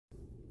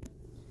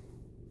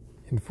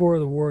In 4 of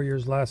the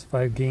Warriors' last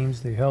 5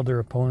 games, they held their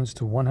opponents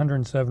to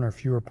 107 or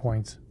fewer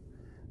points.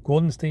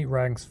 Golden State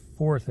ranks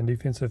 4th in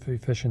defensive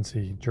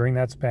efficiency during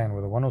that span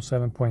with a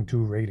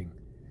 107.2 rating.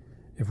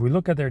 If we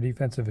look at their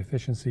defensive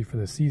efficiency for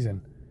the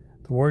season,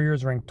 the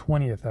Warriors rank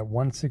 20th at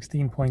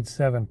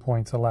 116.7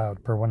 points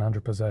allowed per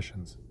 100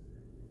 possessions.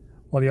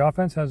 While the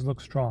offense has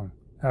looked strong,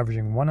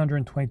 averaging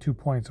 122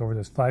 points over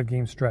this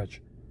 5-game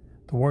stretch,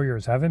 the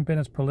Warriors haven't been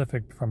as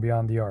prolific from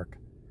beyond the arc.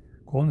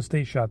 Golden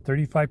State shot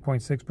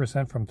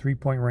 35.6% from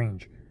three-point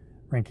range,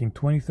 ranking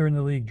 23rd in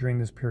the league during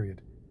this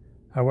period.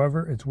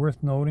 However, it's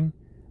worth noting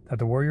that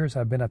the Warriors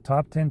have been a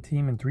top 10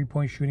 team in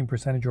three-point shooting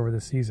percentage over the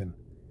season.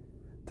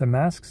 To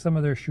mask some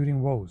of their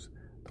shooting woes,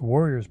 the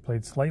Warriors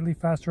played slightly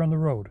faster on the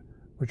road,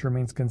 which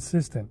remains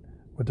consistent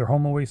with their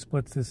home-away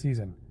splits this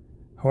season.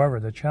 However,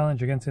 the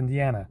challenge against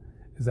Indiana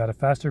is that a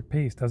faster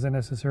pace doesn't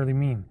necessarily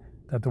mean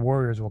that the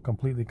Warriors will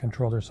completely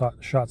control their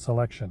shot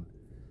selection.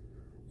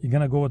 You're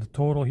going to go with the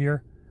total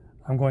here.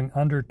 I'm going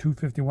under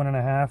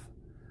 251.5.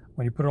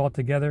 When you put it all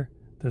together,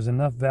 there's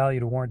enough value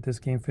to warrant this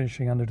game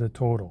finishing under the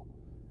total.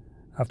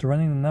 After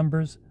running the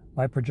numbers,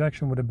 my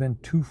projection would have been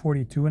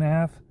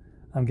 242.5.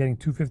 I'm getting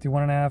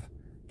 251.5.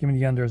 Give me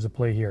the under as a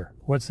play here.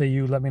 What say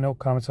you? Let me know.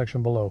 Comment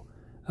section below.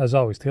 As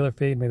always, Taylor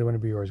Fade, may the winner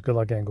be yours. Good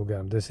luck and go get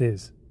 'em. This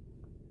is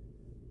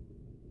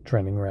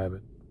Trending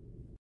Rabbit.